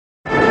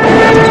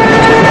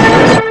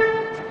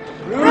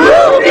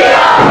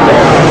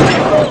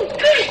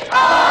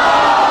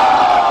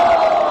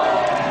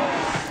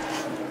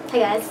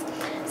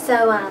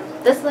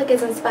look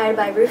is inspired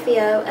by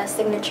Rufio, a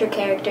signature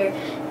character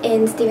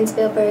in Steven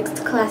Spielberg's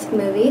classic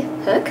movie,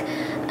 Hook.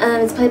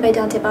 It's played by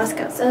Dante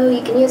Basco, so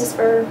you can use this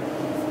for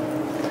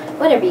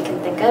whatever you can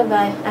think of.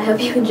 I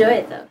hope you enjoy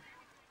it though.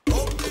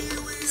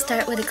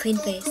 Start with a clean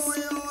face.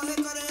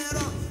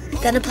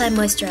 Then apply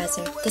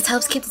moisturizer. This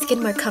helps keep the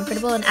skin more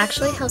comfortable and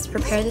actually helps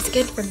prepare the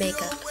skin for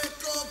makeup.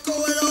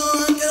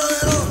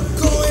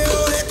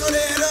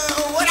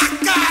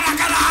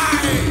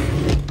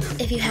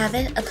 If you have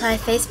it, apply a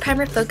face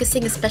primer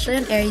focusing especially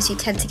on areas you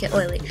tend to get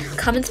oily.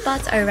 Common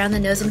spots are around the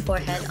nose and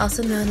forehead,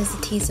 also known as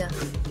the T-zone.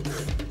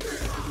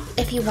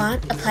 If you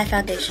want, apply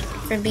foundation.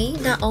 For me,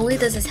 not only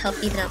does this help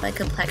even out my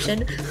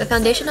complexion, but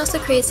foundation also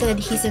creates an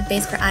adhesive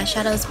base for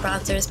eyeshadows,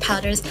 bronzers,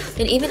 powders,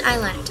 and even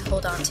eyeliner to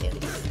hold on to.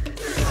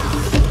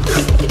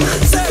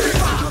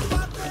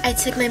 I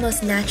took my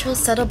most natural,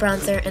 subtle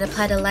bronzer and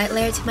applied a light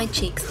layer to my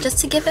cheeks, just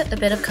to give it a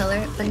bit of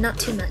color, but not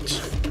too much.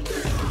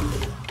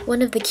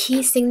 One of the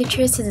key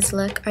signatures to this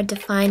look are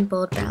defined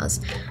bold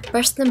brows.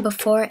 Brush them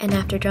before and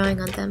after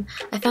drawing on them.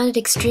 I found it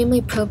extremely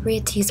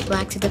appropriate to use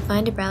black to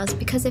define the brows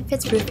because it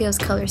fits Rufio's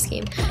color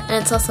scheme, and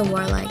it's also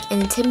warlike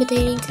and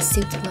intimidating to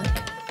suit the look.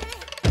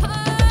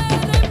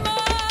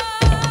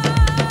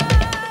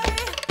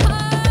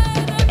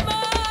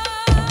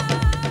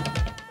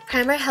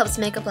 Primer helps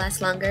makeup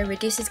last longer,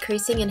 reduces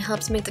creasing, and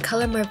helps make the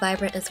color more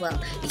vibrant as well.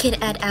 You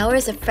can add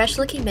hours of fresh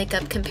looking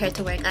makeup compared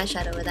to wearing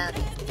eyeshadow without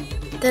it.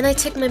 Then I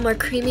took my more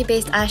creamy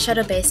based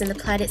eyeshadow base and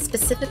applied it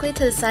specifically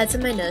to the sides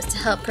of my nose to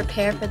help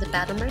prepare for the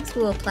battle marks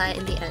we will apply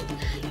in the end.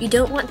 You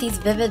don't want these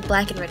vivid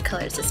black and red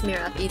colors to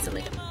smear off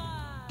easily.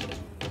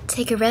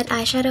 Take a red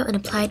eyeshadow and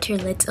apply it to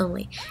your lids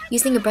only.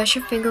 Using a brush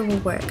or finger will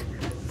work.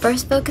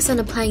 First focus on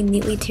applying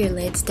neatly to your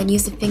lids, then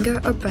use a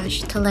finger or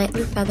brush to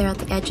lightly feather out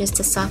the edges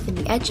to soften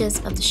the edges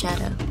of the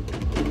shadow.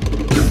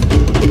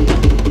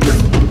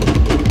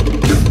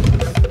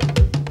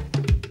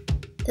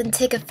 Then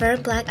take a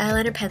firm black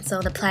eyeliner pencil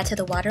and apply to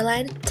the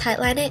waterline,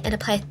 tightline it, and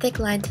apply a thick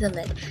line to the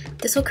lid.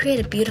 This will create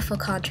a beautiful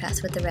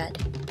contrast with the red.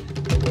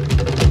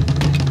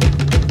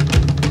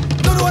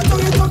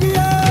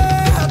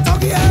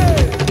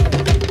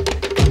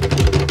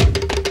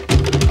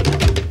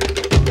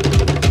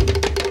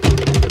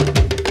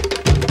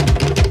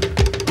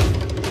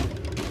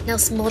 Now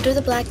smolder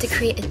the black to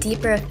create a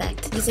deeper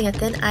effect using a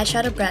thin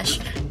eyeshadow brush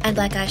and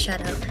black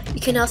eyeshadow.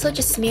 You can also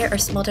just smear or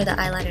smolder the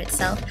eyeliner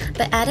itself,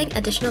 but adding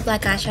additional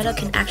black eyeshadow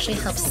can actually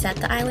help set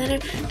the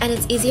eyeliner, and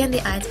it's easier on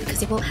the eyes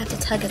because you won't have to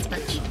tug as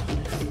much.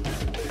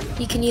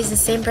 You can use the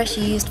same brush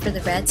you used for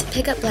the red to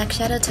pick up black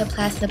shadow to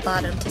apply to the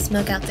bottom to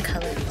smoke out the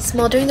color.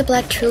 Smoldering the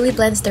black truly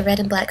blends the red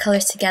and black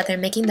colors together,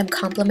 making them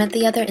complement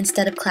the other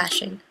instead of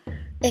clashing.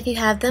 If you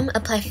have them,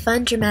 apply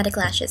fun, dramatic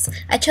lashes.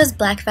 I chose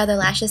black feather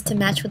lashes to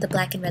match with the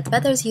black and red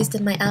feathers used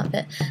in my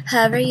outfit.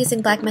 However,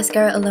 using black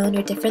mascara alone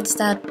or different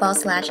styled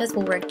false lashes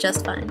will work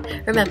just fine.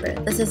 Remember,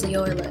 this is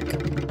your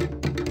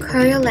look.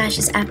 Curl your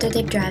lashes after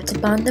they've dried to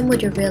bond them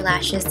with your real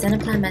lashes, then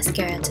apply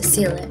mascara to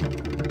seal it.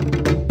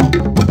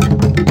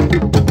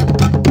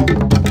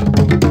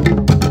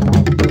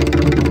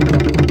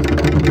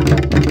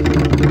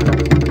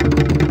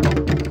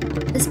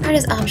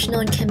 Is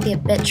optional and can be a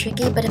bit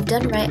tricky, but if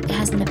done right, it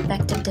has an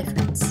effective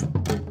difference.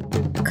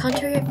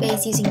 Contour your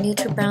face using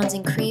neutral browns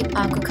in cream,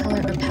 aqua color,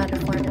 or powder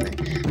formula.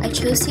 I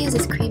chose to use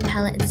this cream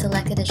palette and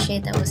selected a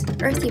shade that was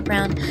an earthy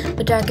brown,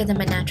 but darker than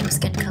my natural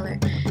skin color.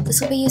 This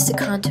will be used to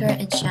contour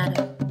and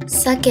shadow.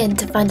 Suck in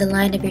to find the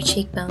line of your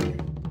cheekbone.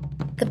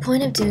 The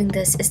point of doing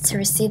this is to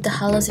receive the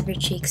hollows of your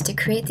cheeks to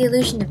create the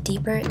illusion of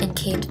deeper and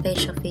caved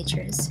facial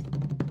features.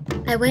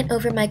 I went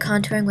over my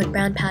contouring with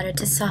brown powder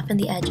to soften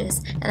the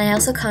edges, and I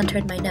also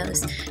contoured my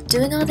nose.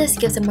 Doing all this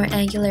gives a more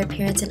angular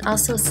appearance and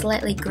also a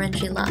slightly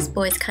grungy Lost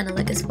Boys kind of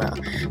look as well,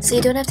 so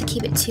you don't have to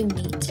keep it too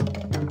neat.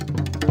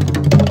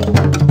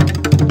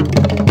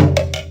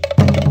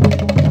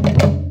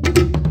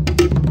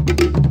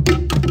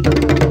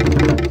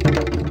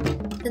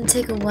 Then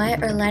take a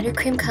white or lighter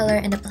cream color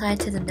and apply it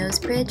to the nose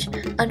bridge,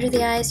 under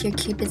the eyes, your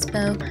cupid's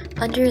bow,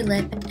 under your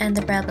lip, and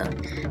the brow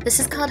bone. This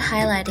is called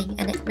highlighting,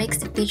 and it makes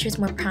the features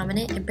more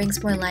prominent and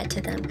brings more light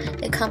to them.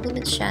 It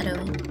complements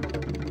shadowing.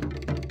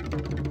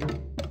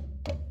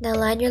 Now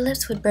line your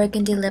lips with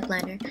burgundy lip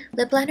liner.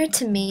 Lip liner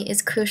to me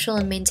is crucial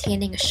in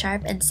maintaining a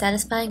sharp and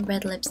satisfying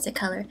red lipstick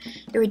color.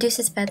 It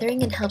reduces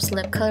feathering and helps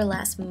lip color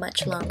last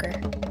much longer.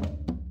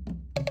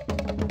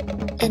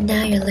 And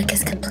now your look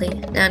is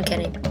complete. No, I'm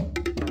kidding.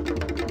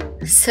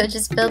 So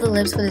just fill the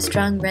lips with a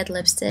strong red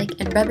lipstick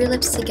and rub your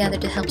lips together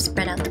to help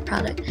spread out the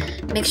product.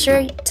 Make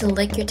sure to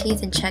lick your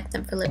teeth and check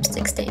them for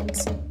lipstick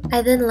stains.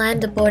 I then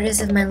lined the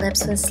borders of my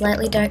lips with a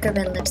slightly darker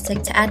red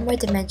lipstick to add more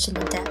dimension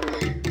and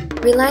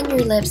depth. Reline your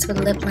lips with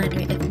lip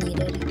liner if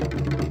needed.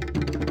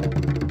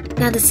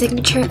 Now the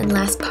signature and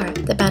last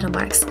part, the battle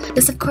marks.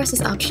 This of course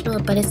is optional,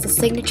 but it's the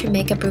signature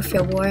makeup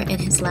Rufio wore in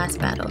his last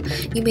battle.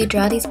 You may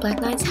draw these black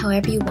lines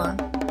however you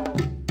want.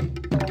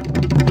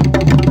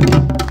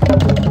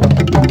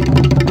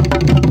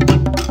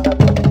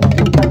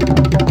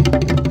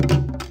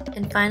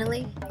 And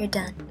finally, you're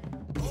done.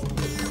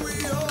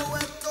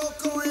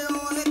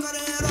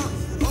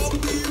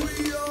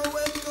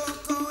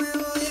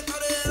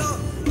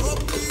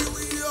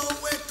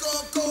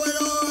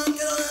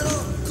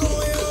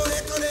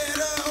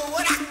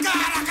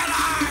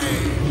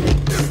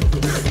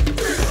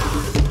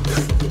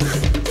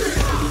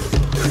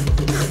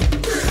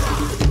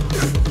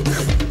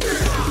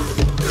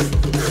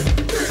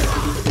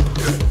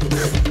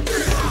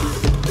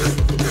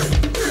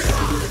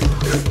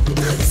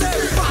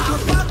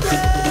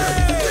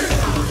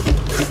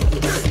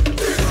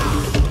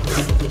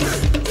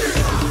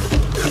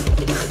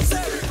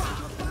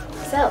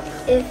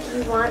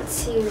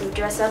 to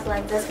dress up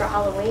like this for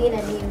Halloween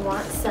and you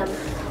want some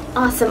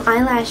awesome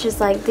eyelashes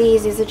like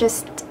these are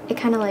just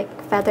kind of like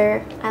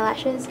feather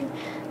eyelashes.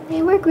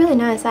 They work really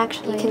nice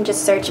actually. You can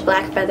just search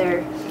black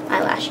feather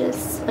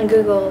eyelashes on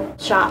Google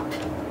Shop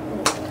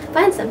and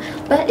find some.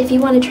 But if you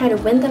want to try to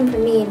win them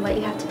from me, and what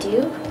you have to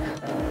do,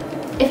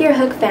 if you're a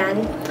Hook fan,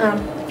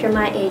 if you're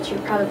my age,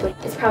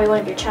 it's probably one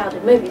of your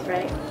childhood movies,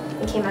 right?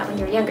 It came out when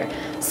you were younger.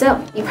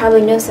 So you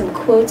probably know some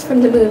quotes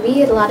from the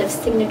movie. A lot of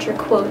signature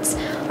quotes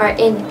are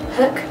in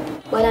Hook.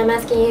 What I'm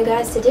asking you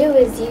guys to do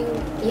is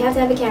you have to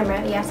have a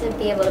camera. You have to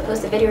be able to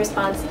post a video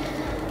response.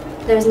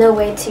 There's no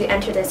way to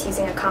enter this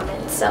using a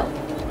comment, so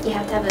you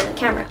have to have a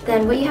camera.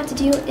 Then what you have to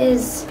do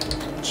is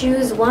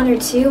choose one or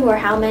two or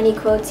how many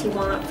quotes you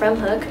want from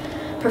Hook,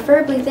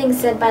 preferably things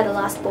said by the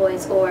Lost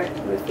Boys or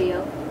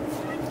Rufio,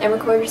 and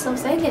record yourself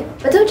saying it.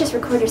 But don't just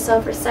record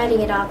yourself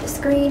reciting it off the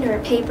screen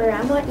or paper.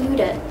 I want you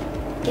to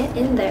get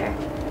in there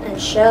and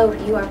show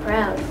you are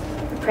proud.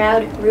 A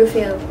proud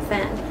Rufio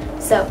fan.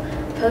 So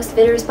post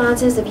video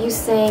responses of you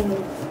saying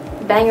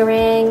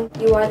Bangarang,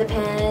 you are the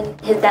pen,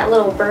 hit that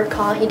little bird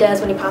call he does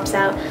when he pops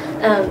out.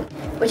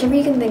 Whichever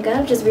you can think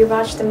of, just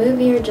rewatch the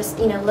movie or just,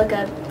 look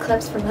up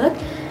clips from Hook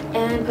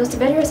and post a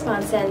video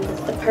response, and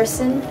the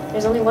person,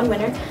 there's only one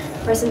winner,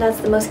 the person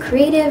that's the most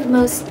creative,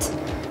 most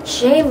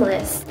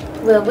shameless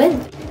will win.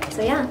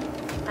 So yeah,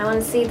 I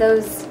want to see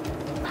those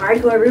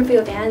hardcore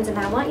Rufio fans, and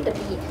I want you to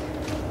be,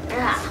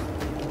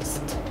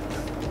 just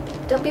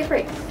don't be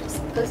afraid.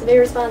 Just post a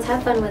video response,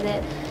 have fun with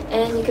it,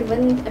 and you could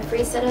win a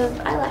free set of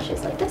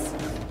eyelashes like this.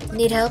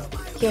 Need help?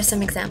 Here are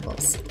some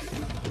examples.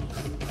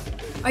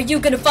 Are you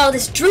gonna follow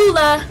this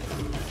drooler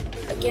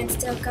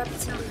against El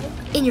Capitan?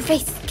 In your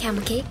face,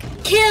 camel cake.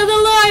 Kill the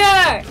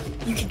lawyer!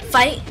 You can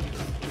fight,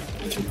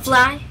 you can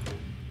fly,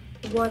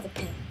 you are the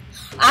pen.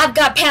 I've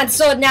got pen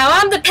sword now,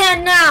 I'm the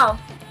pen now!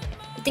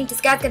 You think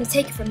this guy's gonna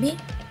take it from me?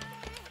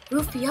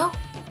 Rufio?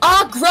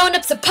 All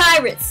grown-ups are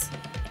pirates!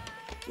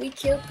 We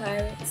kill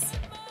pirates.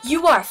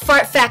 You are a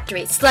fart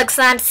factory, slug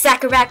slime,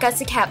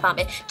 saccharaka, cat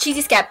vomit,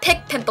 cheesy scat,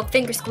 pick, pimple,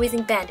 finger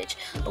squeezing bandage.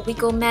 A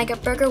week old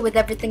maggot burger with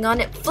everything on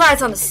it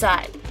flies on the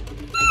side.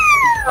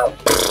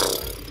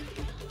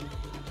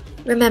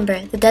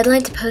 Remember, the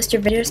deadline to post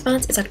your video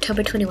response is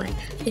October 21,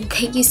 and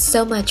thank you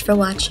so much for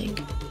watching.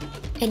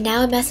 And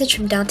now a message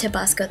from Dante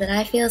Basco that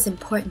I feel is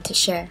important to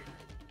share.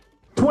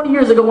 20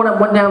 years ago when I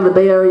went down to the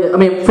Bay Area,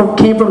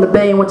 came from the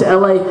Bay and went to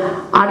LA,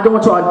 I'd go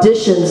into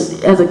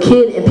auditions as a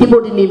kid and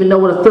people didn't even know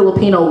what a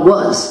Filipino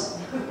was.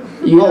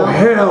 You know? Oh,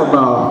 hell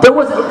no.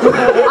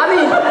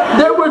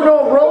 There were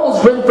no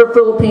roles written for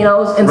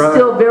Filipinos, and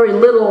still very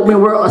little.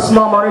 We're a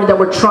small minority that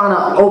we're trying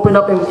to open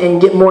up and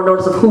get more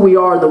notice of who we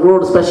are in the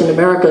world, especially in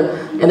America.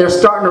 And they're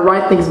starting to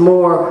write things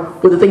more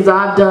with the things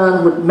I've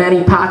done, with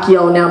Manny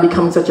Pacquiao now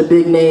becoming such a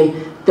big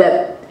name,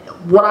 that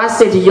what I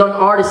say to young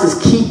artists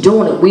is keep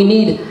doing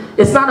it.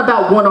 It's not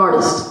about one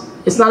artist.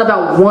 It's not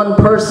about one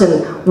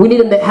person. We need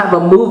to have a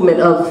movement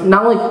of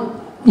not only,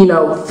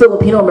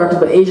 Filipino Americans,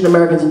 but Asian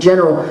Americans in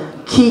general.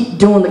 Keep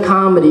doing the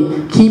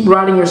comedy. Keep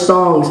writing your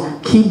songs.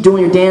 Keep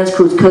doing your dance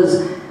crews,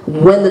 because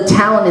when the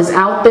talent is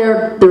out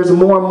there, there's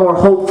more and more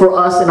hope for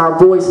us and our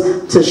voice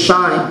to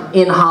shine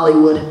in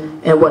Hollywood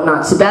and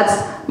whatnot. So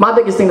that's my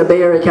biggest thing. The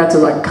Bay Area cats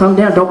is like, come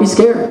down, don't be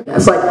scared.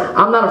 It's like,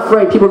 I'm not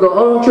afraid. People go,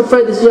 oh, aren't you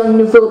afraid this young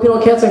new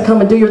Filipino cat's gonna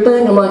come and do your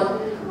thing? I'm like,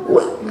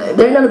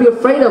 they're not to be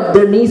afraid of.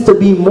 There needs to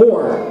be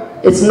more.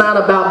 It's not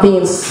about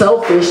being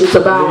selfish. It's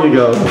about. There you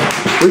go.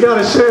 We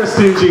gotta share,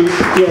 Stoogie.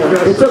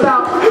 Yeah. It's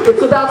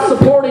about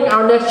supporting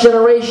our next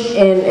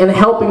generation and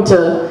helping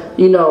to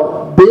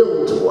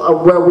build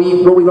what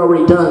we've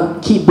already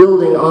done. Keep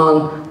building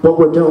on what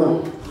we're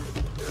doing.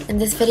 And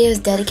this video is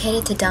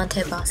dedicated to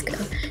Dante Basco.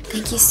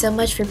 Thank you so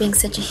much for being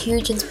such a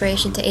huge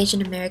inspiration to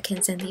Asian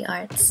Americans in the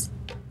arts.